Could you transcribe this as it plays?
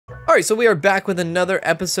Alright, so we are back with another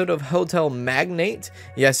episode of Hotel Magnate.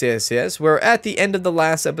 Yes. We're at the end of the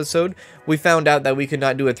last episode. We found out that we could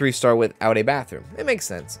not do a 3-star without a bathroom. It makes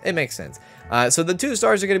sense. So the 2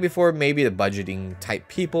 stars are going to be for maybe the budgeting type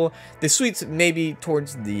people. The suites maybe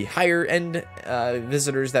towards the higher end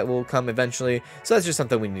visitors that will come eventually. So that's just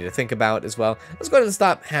something we need to think about as well. Let's go ahead and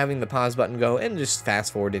stop having the pause button go and just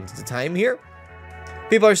fast forward into the time here.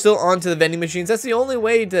 People are still onto the vending machines. That's the only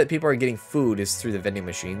way that people are getting food is through the vending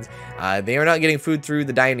machines. They are not getting food through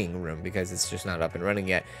the dining room because it's just not up and running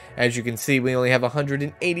yet. As you can see, we only have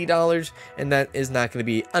 $180, and that is not going to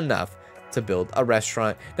be enough to build a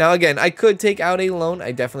restaurant. Now, again, I could take out a loan.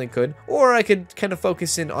 I definitely could. Or I could kind of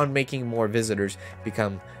focus in on making more visitors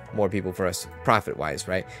become more people for us profit-wise,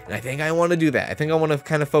 right? And I think I want to do that. I think I want to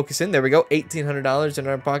kind of focus in. There we go, $1,800 in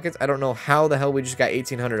our pockets. I don't know how the hell we just got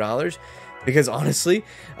 $1,800. Because honestly,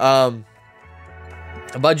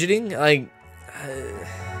 budgeting, like,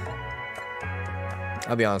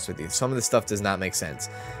 I'll be honest with you, some of this stuff does not make sense.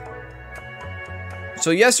 So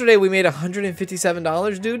yesterday we made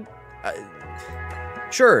 $157, dude.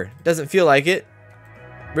 Sure, doesn't feel like it.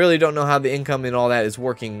 Really don't know how the income and all that is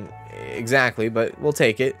working exactly, but we'll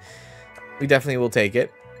take it. We definitely will take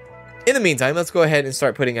it. In the meantime, let's go ahead and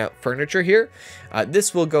start putting out furniture here.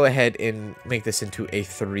 This will go ahead and make this into a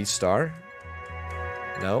 3-star.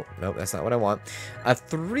 No, that's not what I want. A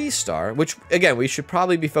 3-star, which, again, we should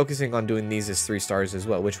probably be focusing on doing these as 3 stars as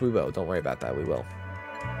well, which we will. Don't worry about that. We will.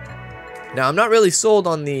 Now, I'm not really sold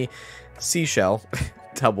on the seashell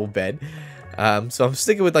double bed. So I'm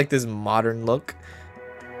sticking with, like, this modern look.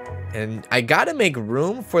 And I gotta make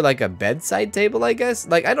room for, like, a bedside table, I guess.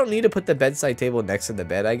 Like, I don't need to put the bedside table next to the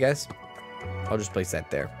bed, I guess. I'll just place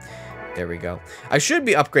that there. There we go. I should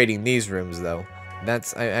be upgrading these rooms, though.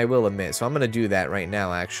 That's, I will admit. So I'm going to do that right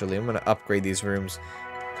now, actually. I'm going to upgrade these rooms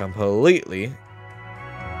completely.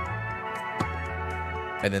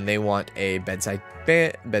 And then they want a bedside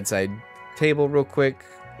table real quick.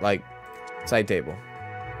 Like, side table.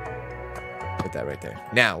 Put that right there.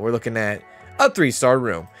 Now, we're looking at a 3-star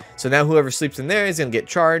room. So now whoever sleeps in there is going to get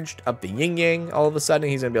charged up the yin-yang. All of a sudden,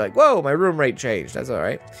 he's going to be like, whoa, my room rate changed. That's all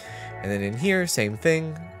right. And then in here, same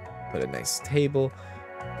thing. Put a nice table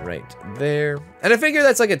right there. And I figure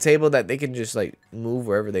that's like a table that they can just like move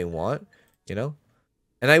wherever they want, you know.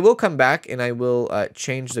 And I will come back and I will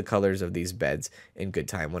change the colors of these beds in good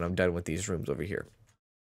time when I'm done with these rooms over here.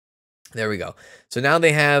 There we go. So now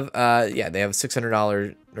they have yeah, they have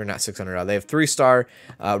 $600, or not $600, they have 3-star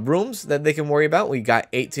rooms that they can worry about. We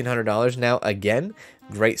got $1,800 now. Again,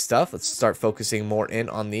 great stuff. Let's start focusing more in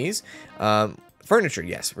on these. Furniture,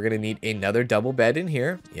 yes, we're gonna need another double bed in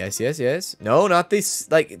here. Yes. No, not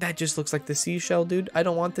this. Like, that just looks like the seashell, dude. I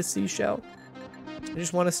don't want the seashell. I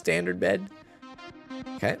just want a standard bed.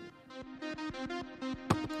 Okay.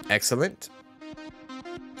 Excellent.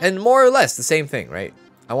 And more or less the same thing, right?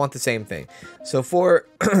 I want the same thing. So for,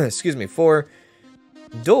 excuse me, for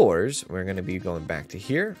doors, we're gonna be going back to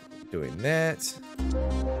here, doing that.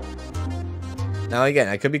 Now, again,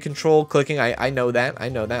 I could be control clicking. I know that.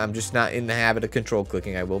 I'm just not in the habit of control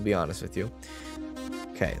clicking. I will be honest with you.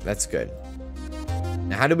 Okay, that's good.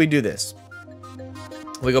 Now, how do we do this?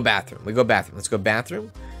 We go bathroom. Let's go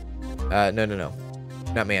bathroom. No.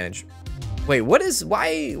 Not manage. Wait, what is...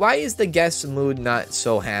 Why is the guest mood not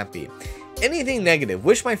so happy? Anything negative.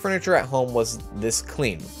 Wish my furniture at home was this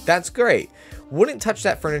clean. That's great. Wouldn't touch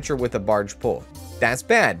that furniture with a barge pole. That's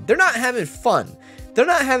bad. They're not having fun. They're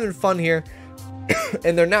not having fun here.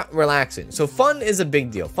 And they're not relaxing. So fun is a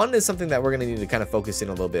big deal. Fun is something that we're going to need to kind of focus in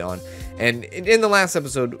a little bit on. And in the last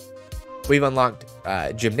episode, we've unlocked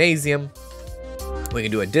gymnasium. We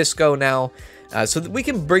can do a disco now. So that we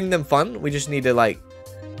can bring them fun. We just need to, like,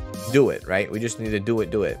 do it, right? We just need to do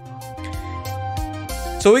it.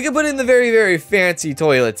 So we can put in the very, very fancy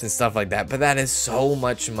toilets and stuff like that. But that is so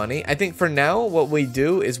much money. I think for now, what we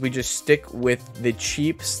do is we just stick with the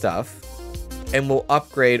cheap stuff. And we'll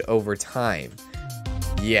upgrade over time.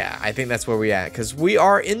 Yeah, I think that's where we're at. Because we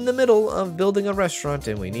are in the middle of building a restaurant.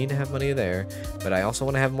 And we need to have money there. But I also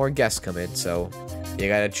want to have more guests come in. So you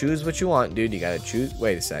got to choose what you want, dude. You got to choose.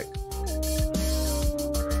 Wait a sec.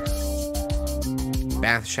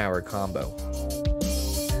 Bath shower combo.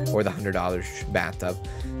 Or the $100 bathtub.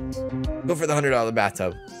 Go for the $100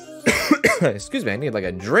 bathtub. Excuse me, I need like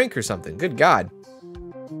a drink or something. Good God.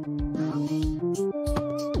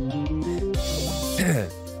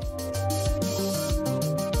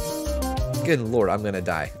 Good Lord, I'm gonna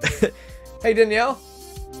die. Hey, Danielle,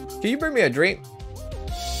 can you bring me a drink?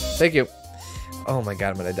 Thank you. Oh my God,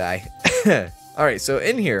 I'm gonna die. All right, so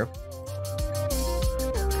in here,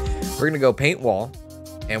 we're gonna go paint wall.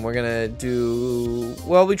 And we're gonna do,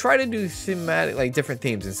 well, we try to do thematic, like different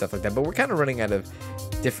themes and stuff like that, but we're kind of running out of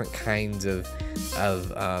different kinds of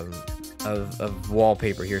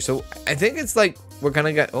wallpaper here. So I think it's like we're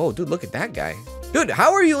gonna get, oh dude, look at that guy. Dude,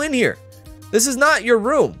 how are you in here? This is not your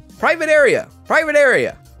room. Private area,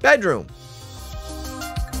 bedroom,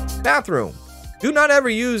 bathroom. Do not ever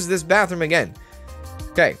use this bathroom again.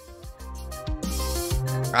 Okay.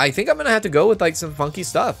 I think I'm gonna have to go with like some funky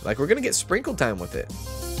stuff. Like we're gonna get sprinkle time with it.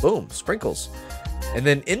 Boom, sprinkles. And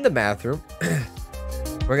then in the bathroom,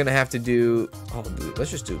 we're gonna have to do, oh dude, let's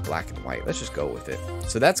just do black and white. Let's just go with it.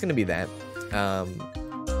 So that's gonna be that.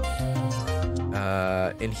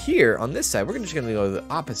 And here on this side, we're just gonna go the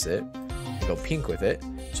opposite. Go pink with it.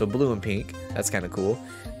 So blue and pink. That's kind of cool.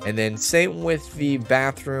 And then same with the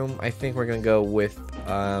bathroom. I think we're gonna go with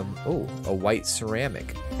oh, a white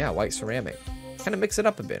ceramic. Yeah, white ceramic. Kind of mix it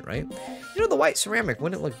up a bit, right? You know, the white ceramic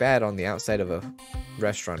wouldn't look bad on the outside of a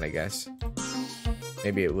restaurant, I guess.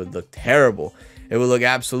 Maybe it would look terrible. It would look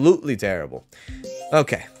absolutely terrible.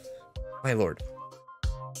 Okay. My lord.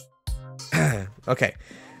 Okay.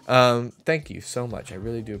 Thank you so much. I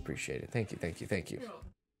really do appreciate it. Thank you, thank you, thank you.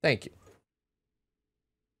 Thank you.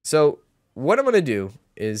 So, what I'm going to do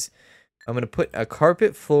is I'm going to put a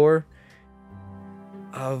carpet floor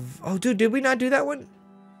of... Oh, dude, did we not do that one?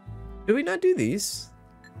 Did we not do these?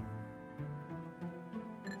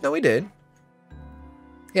 No, we did.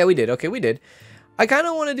 Yeah, we did. Okay, we did. I kind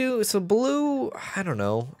of want to do... So, blue... I don't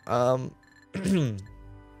know.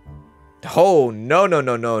 Oh,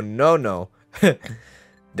 no.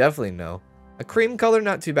 Definitely no. A cream color,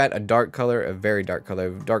 not too bad. A dark color, a very dark color.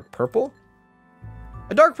 Dark purple?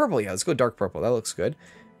 A dark purple, yeah, let's go dark purple. That looks good.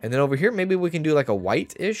 And then over here, maybe we can do like a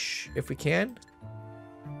white-ish, if we can.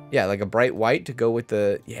 Yeah, like a bright white to go with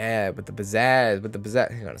the, yeah, with the pizzazz,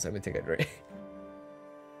 Hang on a second, let me take a drink.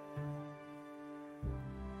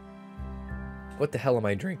 What the hell am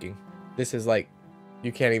I drinking? This is like,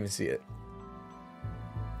 you can't even see it.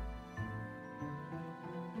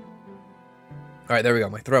 All right, there we go,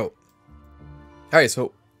 my throat. All right,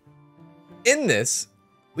 so in this,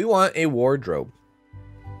 we want a wardrobe.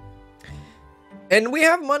 And we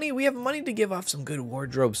have money to give off some good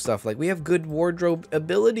wardrobe stuff. Like, we have good wardrobe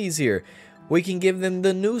abilities here. We can give them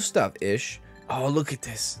the new stuff-ish. Oh, look at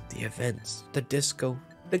this. The events, the disco,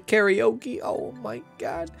 the karaoke. Oh, my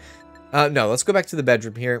God. No, let's go back to the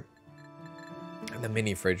bedroom here. And the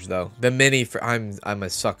mini fridge, though. The mini fridge. I'm a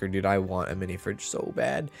sucker, dude. I want a mini fridge so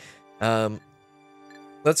bad.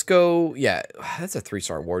 Let's go. Yeah, that's a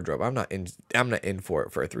 3-star wardrobe. I'm not in for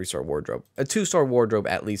it for a 3-star wardrobe. A 2-star wardrobe,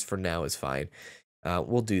 at least for now, is fine.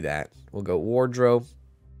 We'll do that. We'll go wardrobe.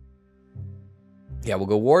 Yeah, we'll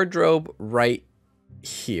go wardrobe right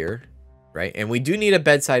here, right? And we do need a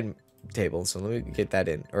bedside table, so let me get that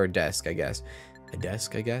in, or a desk, I guess. A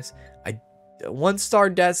desk, I guess.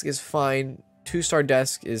 1-star desk is fine. 2-star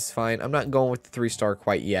desk is fine. I'm not going with the 3-star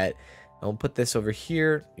quite yet. I'll put this over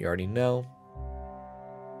here. You already know.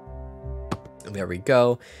 And there we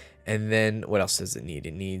go. And then what else does it need?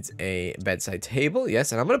 It needs a bedside table.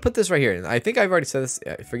 Yes, and I'm going to put this right here. And I think I've already said this.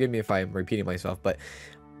 Forgive me if I'm repeating myself, but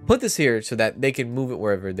put this here so that they can move it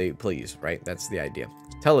wherever they please, right? That's the idea.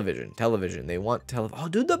 Television. They want oh,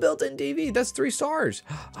 dude, the built-in TV. That's 3 stars.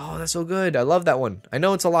 Oh, that's so good. I love that one. I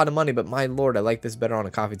know it's a lot of money, but my lord, I like this better on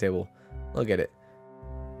a coffee table. Look at it.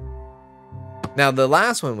 Now, the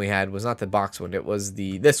last one we had was not the box one. It was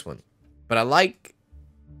this one. But I like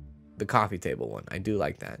the coffee table one. I do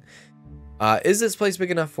like that. Is this place big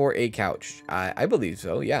enough for a couch? I believe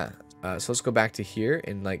so, yeah. So let's go back to here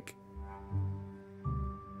and like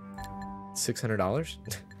 $600.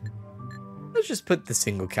 Let's just put the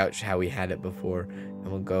single couch how we had it before, and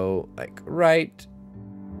we'll go like right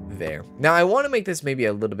there. Now I want to make this maybe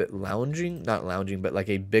a little bit not lounging, but like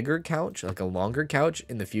a bigger couch, like a longer couch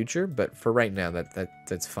in the future. But for right now,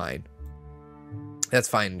 that's fine. That's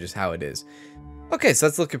fine, just how it is. Okay, so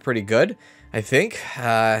that's looking pretty good, I think.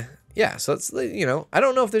 Yeah, so let's, you know, I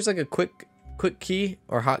don't know if there's like a quick key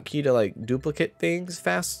or hotkey to like duplicate things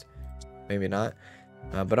fast. Maybe not.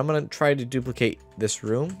 But I'm gonna try to duplicate this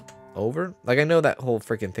room over. Like, I know that whole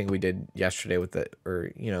freaking thing we did yesterday with the,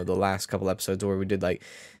 or you know, the last couple episodes where we did like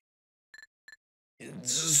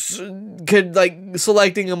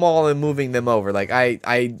selecting them all and moving them over. Like,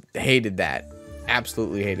 I hated that.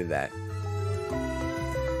 Absolutely hated that.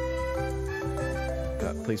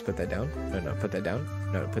 Please put that down. No, put that down.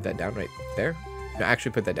 No, put that down right there. No,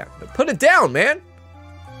 actually put that down. No, put it down, man.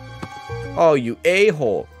 Oh, you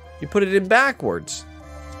a-hole. You put it in backwards.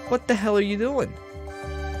 What the hell are you doing?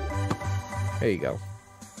 There you go.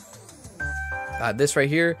 This right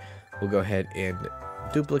here, we'll go ahead and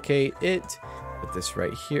duplicate it. Put this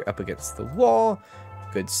right here up against the wall.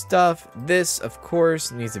 Good stuff. This, of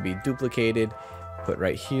course, needs to be duplicated. Put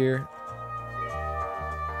right here.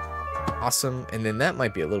 Awesome. And then that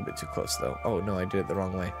might be a little bit too close, though. Oh, no, I did it the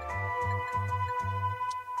wrong way.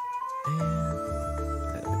 And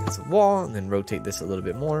that up against the wall. And then rotate this a little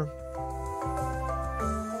bit more.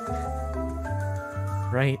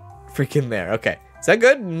 Right freaking there. Okay. Is that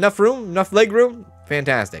good? Enough room? Enough leg room?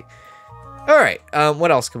 Fantastic. All right.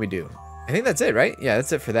 What else can we do? I think that's it, right? Yeah,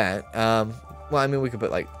 that's it for that. Well, I mean, we could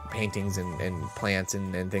put, like, paintings and plants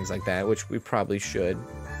and things like that, which we probably should.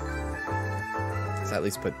 Let's at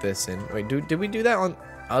least put this in. Wait, did we do that on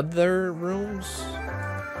other rooms?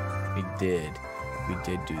 We did. We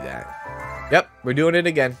did do that. Yep, we're doing it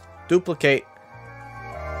again. Duplicate.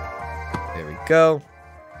 There we go.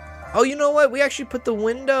 Oh, you know what? We actually put the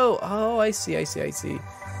window. Oh, I see. You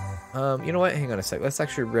know what? Hang on a sec. Let's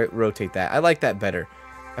actually rotate that. I like that better.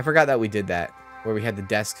 I forgot that we did that, where we had the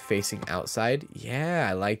desk facing outside. Yeah,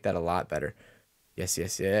 I like that a lot better. Yes.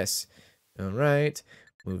 All right.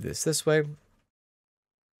 Move this way.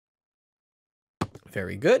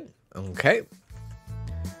 Very good. Okay.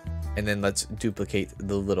 And then let's duplicate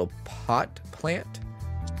the little pot plant.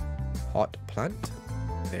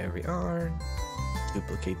 There we are.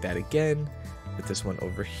 Duplicate that again. Put this one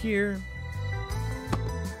over here.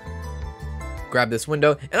 Grab this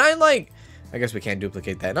window. And I guess we can't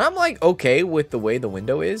duplicate that. And I'm like okay with the way the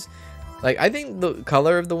window is. Like, I think the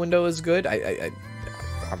color of the window is good.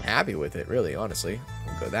 I'm happy with it, really, honestly.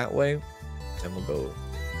 We'll go that way. Then we'll go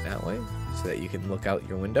that way so that you can look out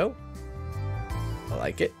your window. I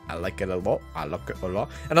like it. I like it a lot.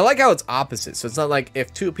 And I like how it's opposite. So it's not like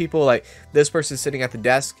if two people, like this person sitting at the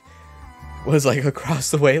desk was like across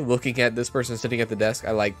the way looking at this person sitting at the desk.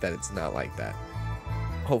 I like that it's not like that.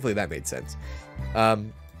 Hopefully that made sense.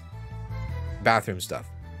 Bathroom stuff.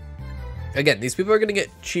 Again, these people are gonna get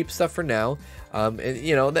cheap stuff for now. And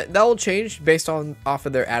you know that will change based off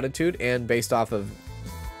of their attitude and based off of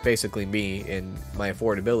basically me and my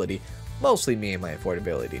affordability. Mostly me and my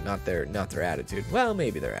affordability, not their attitude. Well,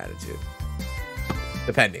 maybe their attitude,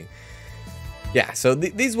 depending. Yeah, so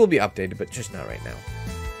these will be updated, but just not right now.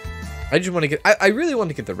 I just want to get. I really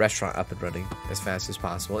want to get the restaurant up and running as fast as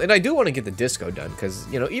possible, and I do want to get the disco done because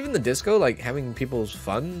you know even the disco, like having people's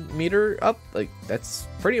fun meter up, like that's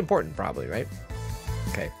pretty important, probably, right?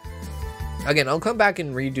 Okay. Again, I'll come back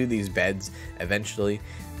and redo these beds eventually,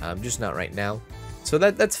 just not right now. So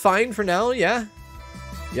that's fine for now. Yeah.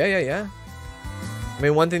 I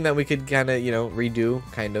mean, one thing that we could kind of, you know, redo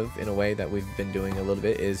kind of in a way that we've been doing a little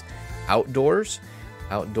bit is outdoor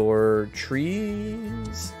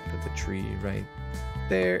trees. Put the tree right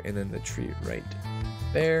there and then the tree right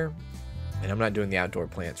there. And I'm not doing the outdoor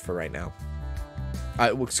plants for right now.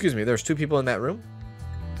 Well, excuse me, there's two people in that room.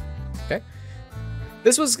 Okay.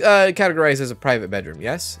 This was categorized as a private bedroom.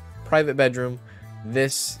 Yes, private bedroom.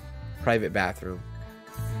 This private bathroom.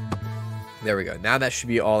 There we go. Now that should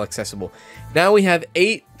be all accessible. Now we have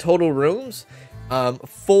 8 total rooms.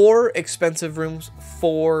 4 expensive rooms,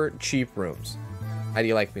 4 cheap rooms. How do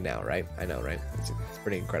you like me now, right? I know, right? It's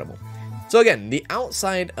pretty incredible. So again, the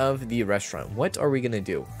outside of the restaurant. What are we going to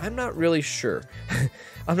do? I'm not really sure.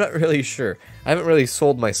 I'm not really sure. I haven't really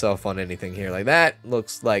sold myself on anything here. Like that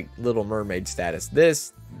looks like Little Mermaid status.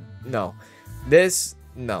 This, no. This,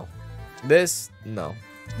 no. This, no.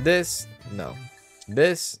 This, no.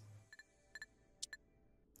 This,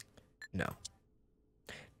 no.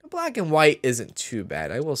 The black and white isn't too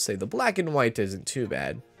bad. I will say the black and white isn't too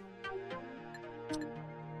bad.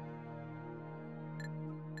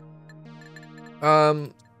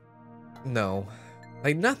 No.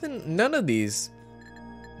 Like nothing, none of these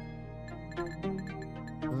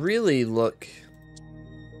really look,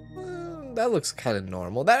 that looks kind of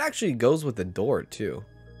normal. That actually goes with the door too.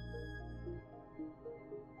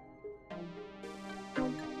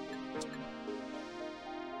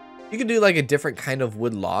 You could do like a different kind of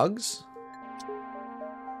wood logs.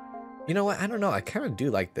 You know what? I don't know. I kind of do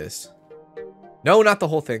like this. No, not the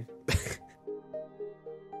whole thing.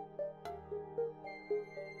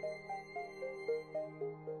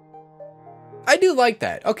 I do like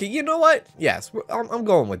that. Okay, you know what? Yes, I'm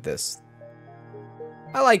going with this.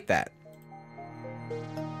 I like that.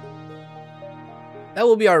 That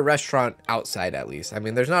will be our restaurant outside, at least. I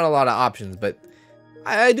mean, there's not a lot of options, but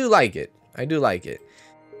I do like it. I do like it.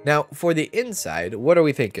 Now, for the inside, what are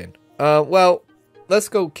we thinking? Well, let's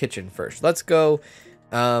go kitchen first. Let's go,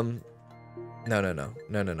 no.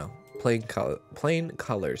 Plain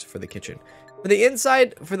colors for the kitchen. For the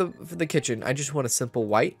inside, for the kitchen, I just want a simple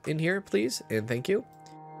white in here, please, and thank you.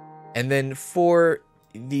 And then for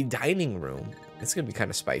the dining room, it's gonna be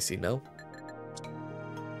kind of spicy, no?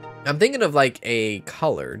 I'm thinking of like a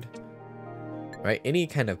colored, right? Any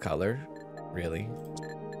kind of color, really.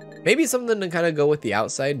 Maybe something to kind of go with the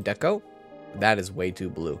outside deco. That is way too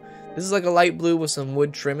blue. This is like a light blue with some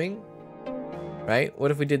wood trimming, right?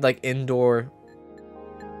 What if we did like indoor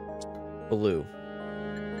blue?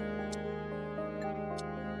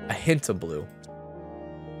 A hint of blue.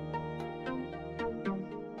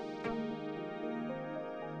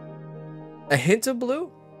 A hint of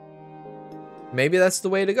blue? Maybe that's the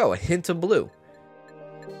way to go. A hint of blue.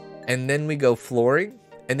 And then we go flooring.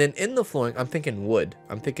 And then in the flooring, I'm thinking wood.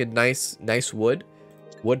 I'm thinking nice wood.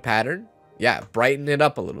 Wood pattern. Yeah, brighten it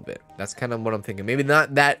up a little bit. That's kind of what I'm thinking. Maybe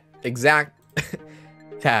not that exact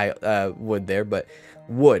wood there, but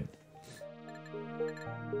wood.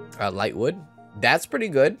 Light wood. That's pretty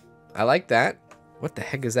good. I like that. What the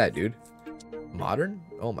heck is that, dude? Modern?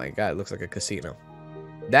 Oh my god, it looks like a casino.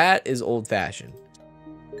 That is old-fashioned.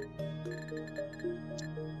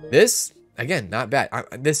 This, again, not bad.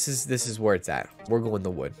 This is where it's at. We're going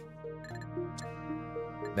the wood.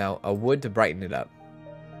 Now, a wood to brighten it up.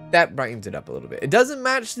 That brightens it up a little bit. It doesn't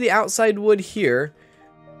match the outside wood here,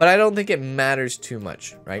 but I don't think it matters too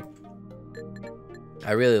much, right?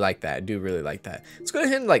 I really like that. I do really like that. Let's go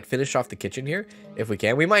ahead and like finish off the kitchen here if we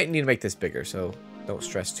can. We might need to make this bigger, so don't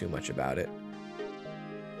stress too much about it.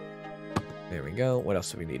 There we go. What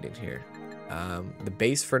else do we need in here? The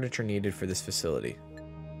base furniture needed for this facility.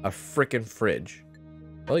 A freaking fridge.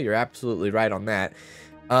 Well, you're absolutely right on that.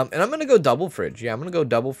 And I'm going to go double fridge. Yeah, I'm going to go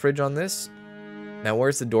double fridge on this. Now,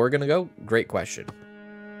 where's the door going to go? Great question.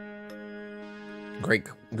 Great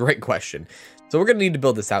question. So we're going to need to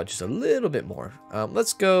build this out just a little bit more.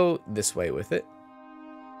 Let's go this way with it.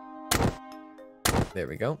 There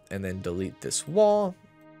we go. And then delete this wall.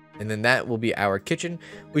 And then that will be our kitchen.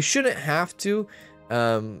 We shouldn't have to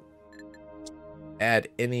add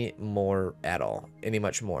any more at all. Any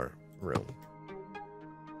much more room.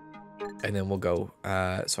 And then we'll go,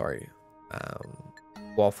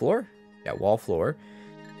 wall floor. Yeah, wall floor.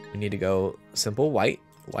 We need to go simple white.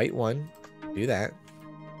 White one. Do that.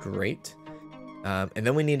 Great. And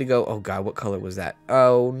then we need to go, oh god, what color was that?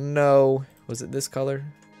 Oh no. Was it this color?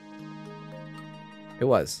 It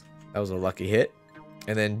was. That was a lucky hit.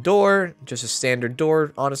 And then door, just a standard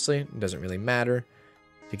door, honestly. It doesn't really matter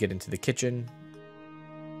to get into the kitchen.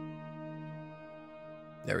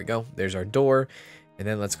 There we go. There's our door. And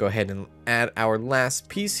then let's go ahead and add our last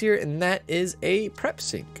piece here, and that is a prep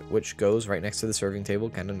sink, which goes right next to the serving table,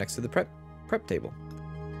 kind of next to the prep table.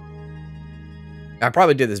 I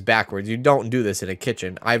probably did this backwards. You don't do this in a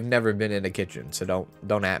kitchen. I've never been in a kitchen, so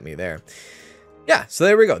don't at me there. Yeah, so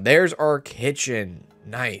there we go. There's our kitchen.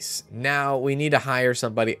 Nice. Now we need to hire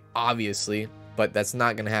somebody, obviously, but that's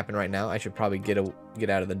not going to happen right now. I should probably get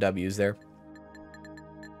out of the W's there.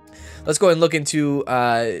 Let's go ahead and look into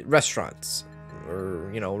restaurants. Or,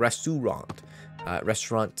 you know, restaurant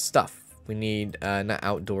stuff. We need not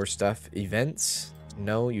outdoor stuff. Events,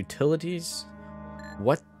 no. Utilities.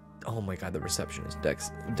 What? Oh my god, the receptionist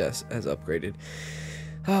desk has upgraded.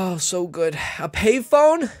 Oh, so good. A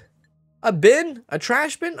payphone, a bin, a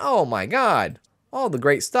trash bin. Oh my god, all the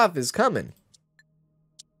great stuff is coming.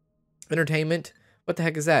 Entertainment. What the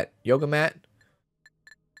heck is that? Yoga mat.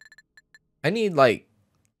 I need like,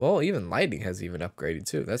 well, even lighting has even upgraded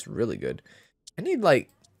too. That's really good. I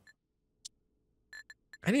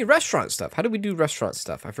need restaurant stuff. How do we do restaurant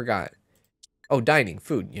stuff? I forgot. Oh, dining,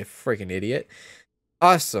 food. You freaking idiot.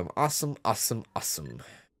 Awesome, awesome, awesome, awesome.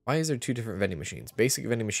 Why is there two different vending machines? Basic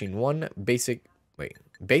vending machine 1, basic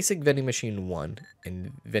vending machine 1,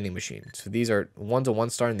 and vending machine. So these are, one's a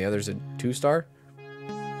 1-star and the other's a 2-star.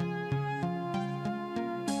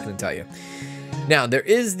 Couldn't tell you. Now, there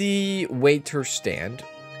is the waiter stand,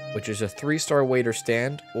 which is a 3-star waiter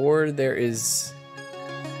stand, or there is...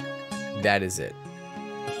 That is it.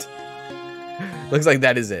 Looks like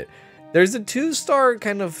that is it. There's a 2-star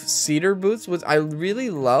kind of cedar booths, which I really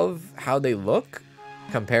love how they look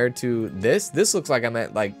compared to this. This looks like I'm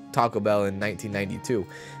at like Taco Bell in 1992.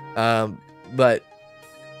 I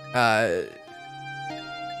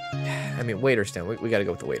mean, waiter stand. We got to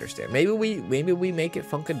go with the waiter stand. Maybe we make it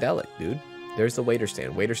funkadelic, dude. There's the waiter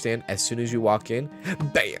stand. Waiter stand, as soon as you walk in,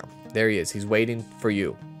 bam! There he is. He's waiting for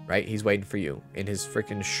you, right? He's waiting for you in his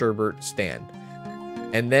freaking sherbet stand.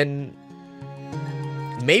 And then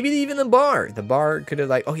maybe even the bar. The bar could have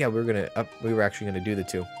like, oh yeah, we were actually gonna do the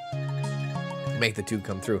two. Make the two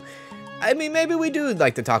come through. I mean, maybe we do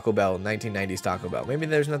like the Taco Bell, 1990s Taco Bell. Maybe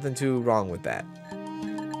there's nothing too wrong with that.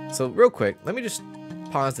 So real quick, let me just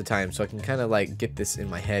pause the time so I can kind of like get this in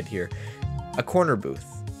my head here. A corner booth.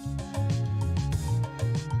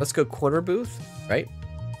 Let's go corner booth, right?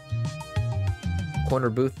 corner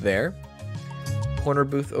booth there. Corner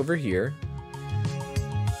booth over here.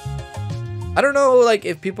 I don't know, like,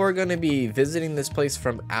 if people are going to be visiting this place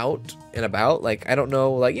from out and about. Like, I don't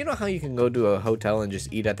know, like, you know how you can go to a hotel and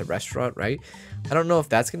just eat at the restaurant, right? I don't know if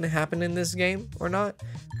that's going to happen in this game or not.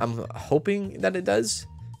 I'm hoping that it does,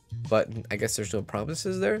 but I guess there's no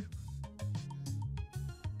promises there.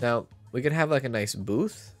 Now, we could have, like, a nice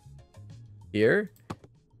booth here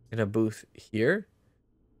and a booth here.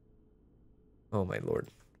 Oh, my lord.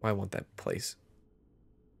 Why won't that place?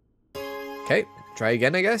 Okay, try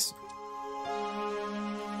again, I guess.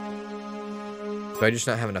 Do I just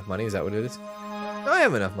not have enough money? Is that what it is? No, I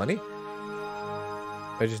have enough money. Do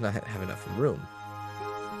I just not have enough room?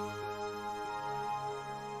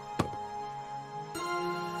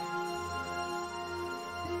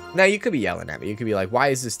 Now, you could be yelling at me. You could be like, why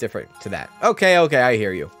is this different to that? Okay, okay, I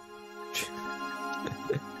hear you.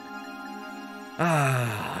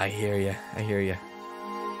 I hear you. I hear you.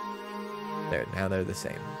 There, now they're the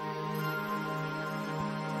same.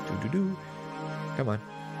 Doo-doo-doo. Come on.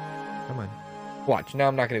 Come on. Watch, now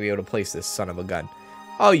I'm not going to be able to place this son of a gun.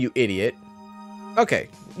 Oh, you idiot. Okay,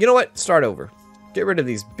 you know what? Start over. Get rid of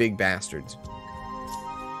these big bastards.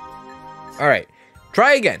 Alright,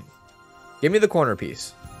 try again. Give me the corner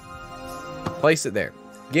piece. Place it there.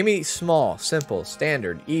 Give me small, simple,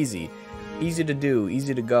 standard, easy. Easy to do,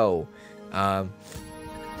 easy to go.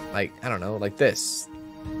 Like, I don't know, like this.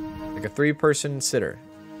 Like a 3-person sitter.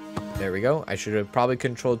 There we go. I should have probably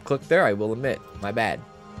controlled click there, I will admit. My bad.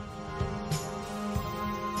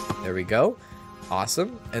 There we go.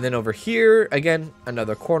 Awesome. And then over here, again,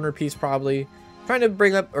 another corner piece probably. Trying to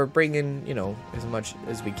bring up or bring in, you know, as much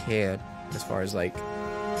as we can as far as like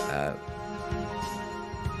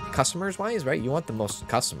customers wise, right? You want the most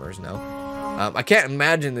customers now. I can't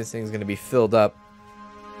imagine this thing's going to be filled up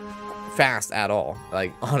fast at all.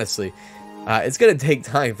 Like, honestly, it's going to take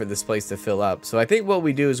time for this place to fill up. So I think what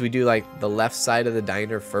we do is we do like the left side of the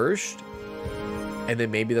diner first and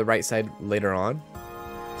then maybe the right side later on.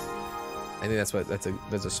 I think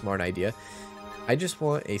that's a smart idea. I just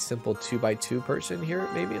want a simple 2x2 person here,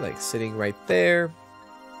 maybe like sitting right there,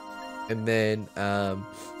 and then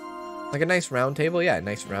like a nice round table. Yeah, a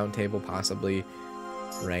nice round table possibly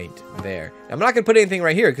right there. I'm not gonna put anything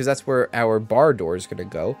right here because that's where our bar door is gonna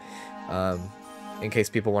go, in case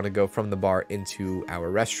people want to go from the bar into our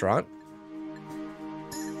restaurant.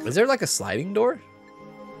 Is there like a sliding door?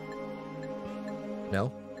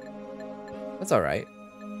 No, that's all right.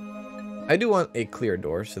 I do want a clear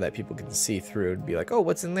door so that people can see through and be like, oh,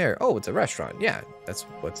 what's in there? Oh, it's a restaurant. Yeah, that's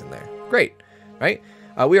what's in there. Great, right?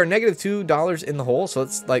 We are negative $2 in the hole, so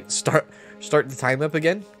let's like start the time up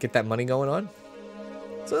again. Get that money going on.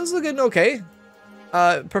 So this is looking okay.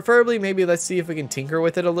 Preferably, maybe let's see if we can tinker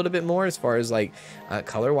with it a little bit more as far as like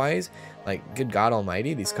color-wise. Like, good God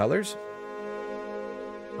Almighty, these colors.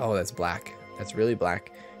 Oh, that's black. That's really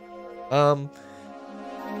black.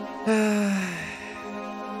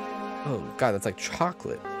 Oh, God, that's like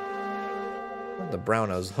chocolate. Not the brown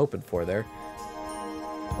I was hoping for there.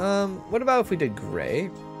 What about if we did gray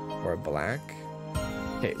or black?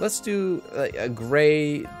 Okay, let's do a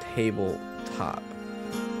gray tabletop.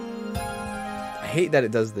 I hate that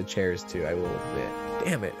it does the chairs too. I will admit.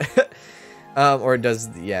 Damn it. Or it does,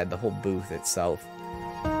 yeah, the whole booth itself.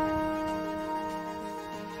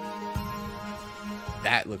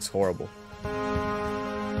 That looks horrible.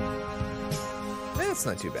 That's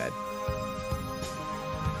not too bad.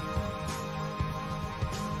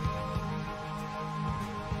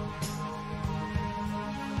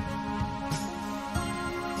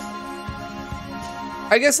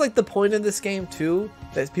 I guess like the point of this game too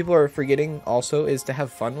that people are forgetting also is to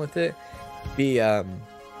have fun with it. Be a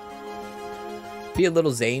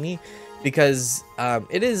little zany, because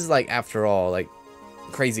it is like, after all, like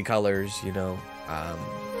crazy colors, you know,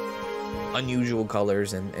 unusual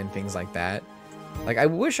colors and things like that. Like, I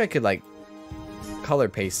wish I could like color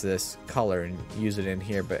paste this color and use it in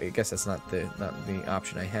here, but I guess that's not the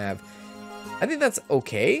option I have. I think that's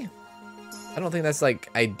okay. I don't think that's like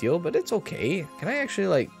ideal, but it's okay. Can I actually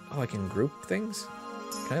like, oh, I can group things?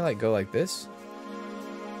 Can I like go like this?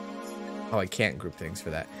 Oh, I can't group things for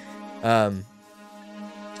that.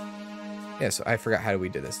 Yeah, so I forgot, how do we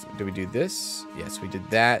do this? Do we do this? Yes, we did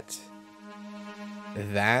that.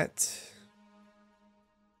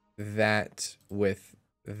 That with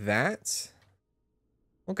that.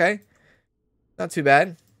 Okay. Not too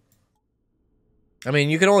bad. I mean,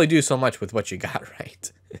 you can only do so much with what you got,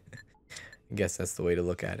 right? I guess that's the way to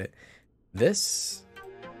look at it. This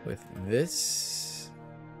with this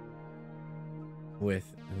with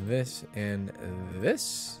this and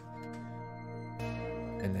this,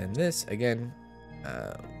 and then this again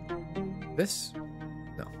This?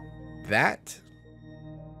 No. That.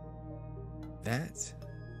 That.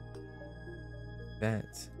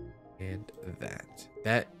 That. And that.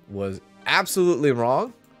 That was absolutely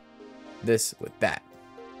wrong. This with that.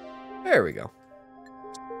 There we go.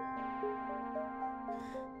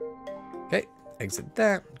 Okay. Exit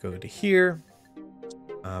that. Go to here.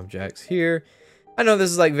 Objects here. I know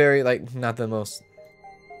this is like very, like, not the most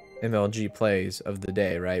MLG plays of the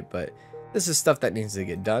day, right? But this is stuff that needs to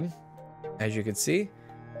get done. As you can see.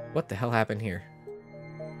 What the hell happened here?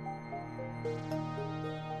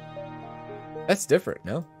 That's different,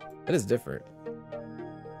 no? That is different.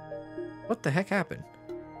 What the heck happened?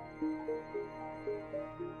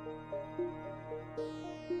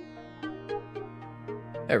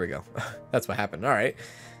 There we go. That's what happened. All right.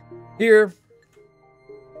 Here.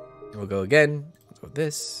 We'll go again. Go with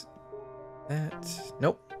this. That.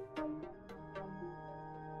 Nope.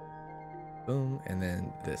 Boom. And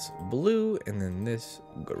then this blue. And then this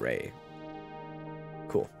gray.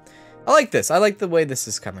 Cool. I like this. I like the way this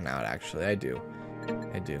is coming out, actually. I do.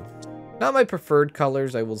 I do. Not my preferred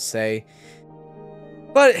colors, I will say.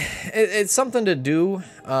 But it's something to do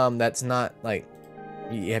that's not, like,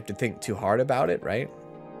 you have to think too hard about it, right?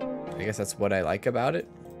 I guess that's what I like about it.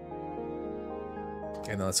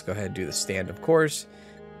 And then let's go ahead and do the stand, of course.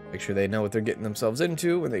 Make sure they know what they're getting themselves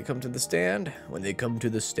into when they come to the stand. When they come to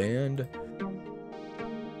the stand.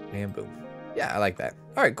 And boom. Yeah, I like that.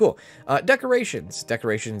 All right, cool. Decorations.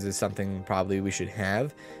 Decorations is something probably we should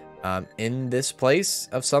have in this place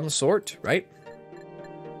of some sort, right?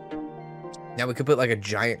 Now we could put like a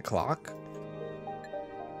giant clock.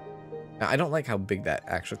 Now, I don't like how big that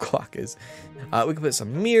actual clock is. We could put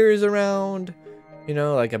some mirrors around, you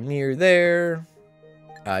know, like a mirror there.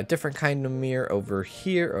 Different kind of mirror over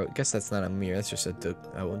here. Or I guess that's not a mirror. That's just a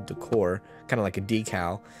decor, kind of like a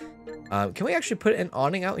decal. Can we actually put an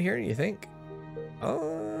awning out here, you think?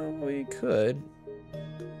 Oh, we could.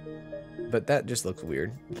 But that just looks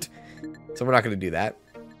weird. So we're not going to do that.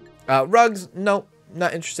 Rugs, nope.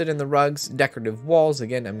 Not interested in the rugs. Decorative walls,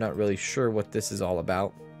 again, I'm not really sure what this is all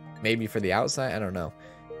about. Maybe for the outside, I don't know.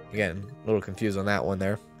 Again, a little confused on that one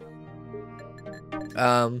there.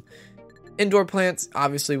 Indoor plants,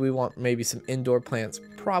 obviously we want maybe some indoor plants.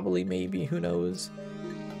 Probably, maybe, who knows.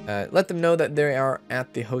 Let them know that they are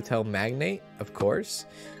at the Hotel Magnate, of course.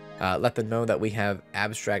 Let them know that we have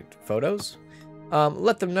abstract photos.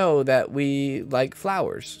 Let them know that we like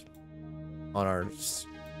flowers on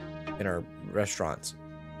in our restaurants.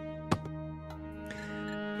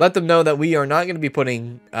 Let them know that we are not going to be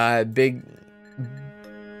putting big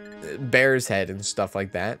bear's head and stuff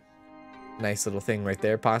like that. Nice little thing right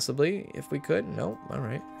there, possibly, if we could. Nope. All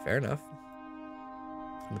right, fair enough.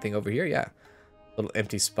 Anything over here? Yeah. Little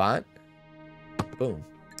empty spot. Boom.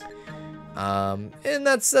 And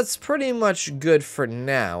that's pretty much good for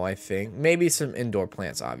now, I think. Maybe some indoor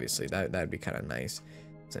plants, obviously. That'd be kind of nice.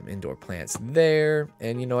 Some indoor plants there.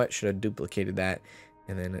 And you know what? Should have duplicated that.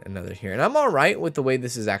 And then another here. And I'm all right with the way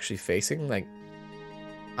this is actually facing. Like,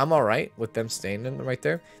 I'm all right with them staying in right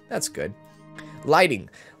there. That's good. Lighting.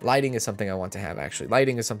 Lighting is something I want to have, actually.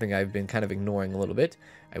 Lighting is something I've been kind of ignoring a little bit,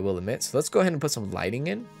 I will admit. So let's go ahead and put some lighting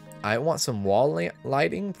in. I want some wall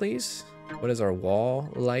lighting, please. What is our wall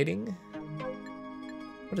lighting?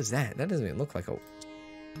 What is that? That doesn't even look like a...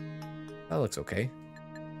 That looks okay.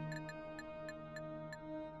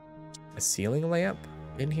 A ceiling lamp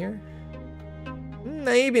in here?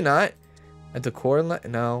 Maybe not. A decor lamp?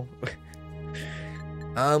 No.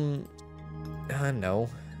 No.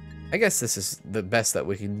 I guess this is the best that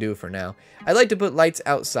we can do for now. I'd like to put lights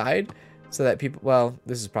outside so that people... Well,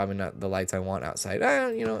 this is probably not the lights I want outside.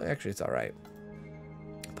 You know, actually, it's all right.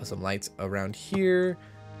 Put some lights around here.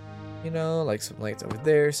 You know, like some lights over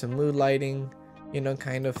there. Some mood lighting, you know,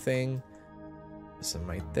 kind of thing. Some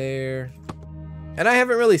right there. And I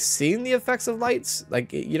haven't really seen the effects of lights.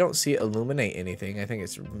 Like, you don't see it illuminate anything. I think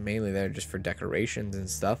it's mainly there just for decorations and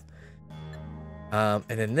stuff. And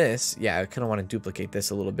then this, yeah, I kind of want to duplicate this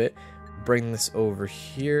a little bit. Bring this over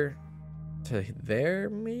here to there,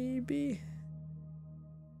 maybe?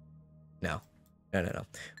 No. No.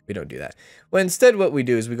 We don't do that. Well, instead what we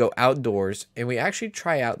do is we go outdoors and we actually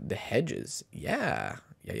try out the hedges. Yeah.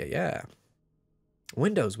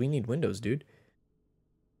 Windows. We need windows, dude.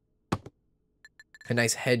 A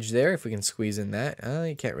nice hedge there, if we can squeeze in that.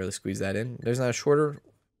 You can't really squeeze that in. There's not a shorter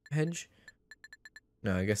hedge?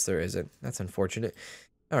 No, I guess there isn't. That's unfortunate.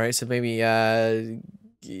 All right, so maybe,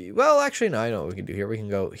 well, actually, no, I know what we can do here. We can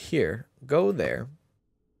go here, go there,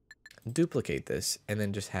 duplicate this, and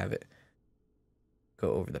then just have it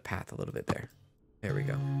go over the path a little bit there. There we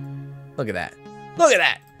go. Look at that. Look at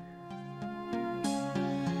that.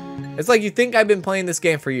 It's like you think I've been playing this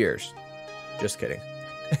game for years. Just kidding.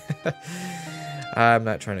 I'm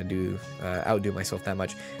not trying to do outdo myself that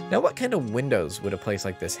much. Now, what kind of windows would a place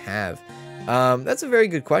like this have? That's a very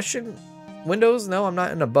good question. Windows? No, I'm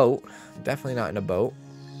not in a boat. Definitely not in a boat.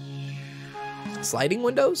 Sliding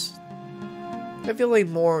windows? I feel like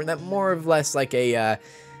more or less like a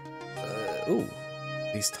ooh,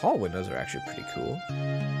 these tall windows are actually pretty cool.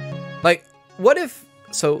 Like, what if,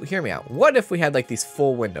 so hear me out. What if we had like these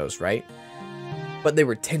full windows, right? But they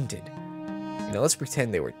were tinted. You know, let's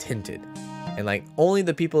pretend they were tinted. And like only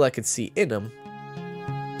the people that could see in them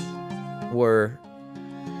were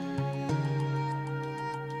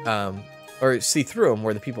or see through them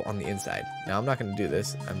were the people on the inside. Now I'm not going to do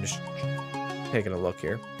this. I'm just taking a look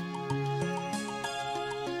here.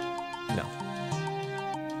 No.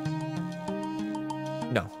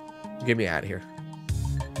 No. Get me out of here.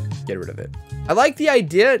 Get rid of it. I like the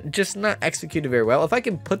idea, just not executed very well. If I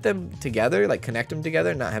can put them together, like connect them together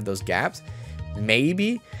and not have those gaps,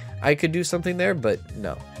 maybe I could do something there, but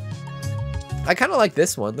no. I kind of like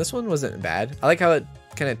this one. This one wasn't bad. I like how it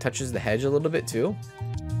kind of touches the hedge a little bit too.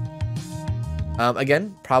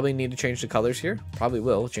 Again, probably need to change the colors here. Probably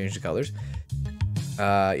will change the colors.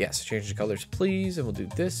 Yes, change the colors, please. And we'll do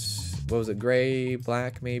this. What was it? Gray,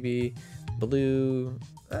 black, maybe blue.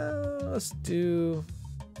 Let's do.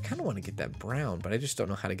 I kind of want to get that brown, but I just don't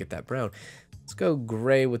know how to get that brown. Let's go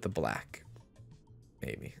gray with the black.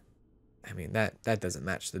 Maybe. I mean, that doesn't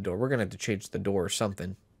match the door. We're gonna have to change the door or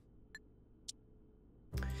something.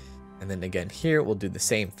 And then again here, we'll do the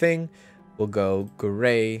same thing. We'll go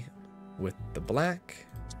gray with the black.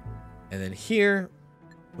 And then here,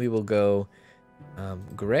 we will go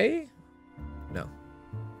gray? No.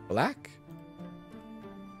 Black?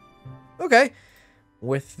 Okay.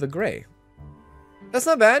 With the gray. That's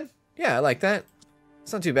not bad. Yeah, I like that.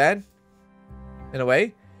 It's not too bad. In a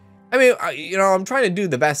way. I mean, you know, I'm trying to do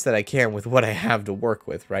the best that I can with what I have to work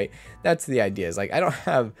with, right? That's the idea. Is like, I don't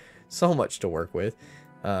have so much to work with.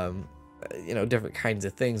 You know, different kinds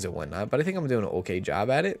of things and whatnot. But I think I'm doing an okay job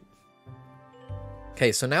at it.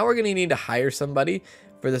 Okay, so now we're going to need to hire somebody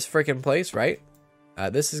for this freaking place, right?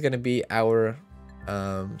 This is going to be our,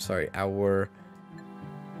 our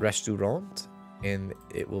restaurant. And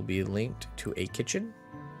it will be linked to a kitchen,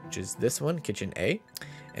 which is this one, kitchen A.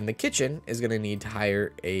 And the kitchen is going to need to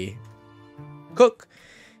hire a cook.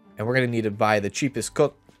 And we're going to need to buy the cheapest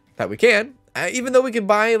cook that we can. Even though we can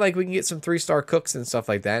buy, like, we can get some 3-star cooks and stuff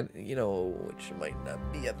like that. You know, which might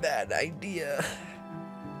not be a bad idea.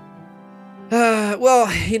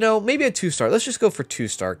 Well, you know, maybe a 2-star. Let's just go for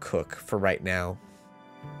 2-star cook for right now.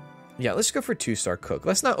 Yeah, let's go for 2-star cook.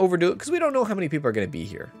 Let's not overdo it because we don't know how many people are going to be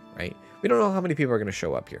here, right? We don't know how many people are going to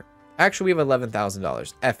show up here. Actually, we have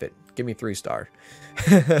 $11,000. F it. Give me 3-star.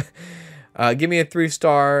 Give me a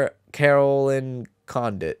 3-star Carolyn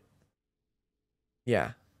Condit.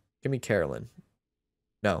 Yeah. Give me Carolyn.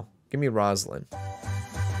 No. Give me Rosalind.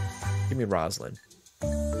 Give me Rosalind.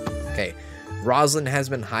 Okay. Rosalind has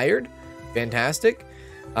been hired. Fantastic.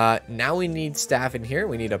 Now we need staff in here.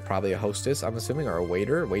 We need probably a hostess, I'm assuming, or a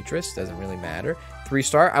waiter, waitress. Doesn't really matter.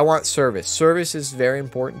 3-star. I want service. Service is very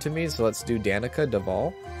important to me, so let's do Danica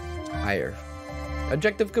Duvall. Hire.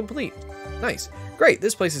 Objective complete. Nice. Great.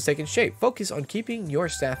 This place is taking shape. Focus on keeping your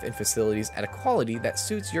staff and facilities at a quality that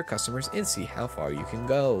suits your customers and see how far you can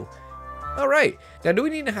go. All right. Now, do we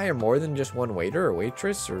need to hire more than just one waiter or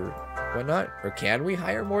waitress or whatnot? Or can we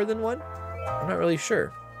hire more than one? I'm not really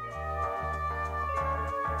sure.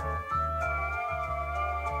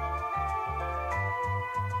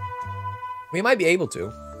 We might be able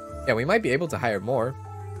to. Yeah, we might be able to hire more.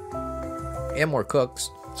 And more cooks.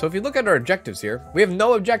 So if you look at our objectives here, we have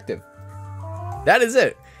no objective. That is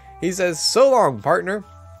it. He says, so long, partner.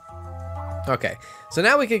 Okay, so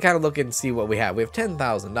now we can kind of look and see what we have. We have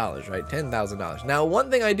 $10,000, right? $10,000. Now, one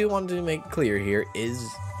thing I do want to make clear here is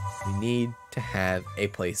we need to have a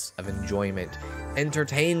place of enjoyment,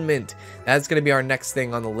 entertainment. That's going to be our next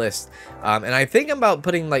thing on the list. And I think I'm about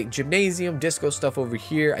putting like gymnasium, disco stuff over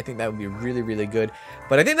here. I think that would be really, really good.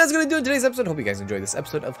 But I think that's going to do it today's episode. Hope you guys enjoyed this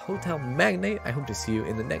episode of Hotel Magnate. I hope to see you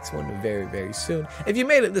in the next one very, very soon. If you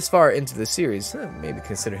made it this far into the series, maybe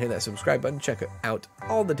consider hitting that subscribe button. Check out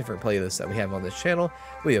all the different playlists that we have on this channel.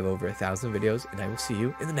 We have over 1,000 videos, and I will see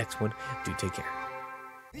you in the next one. Do take care.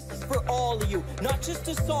 This is for all of you, not just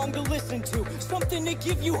a song to listen to, something to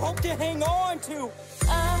give you hope to hang on to.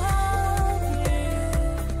 I'll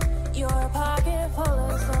be your pocket full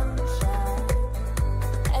of sun.